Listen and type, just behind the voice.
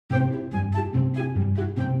Hello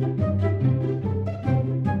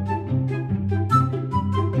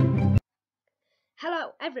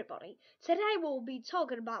everybody, today we'll be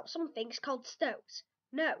talking about some things called stoats.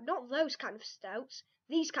 No, not those kind of stoats,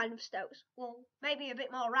 these kind of stoats, well, maybe a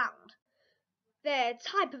bit more round. They're a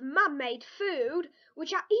type of man-made food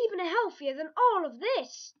which are even healthier than all of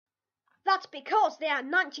this. That's because they are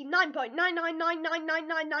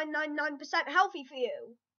 99.999999999% healthy for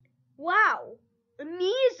you. Wow,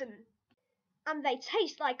 amazing! And they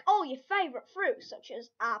taste like all your favourite fruits such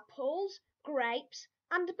as apples, grapes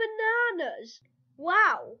and bananas.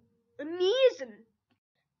 Wow, amazing!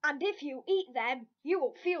 And if you eat them, you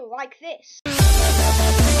will feel like this.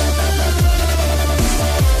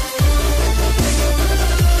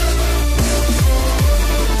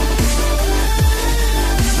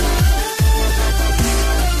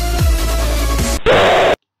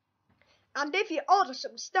 And if you order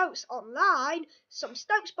some stoats online, some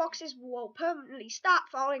stoats boxes will permanently start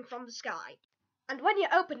falling from the sky. And when you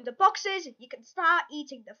open the boxes, you can start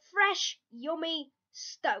eating the fresh, yummy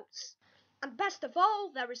stoats. And best of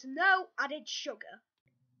all, there is no added sugar.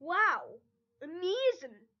 Wow,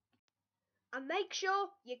 amazing! And make sure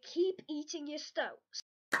you keep eating your stoats.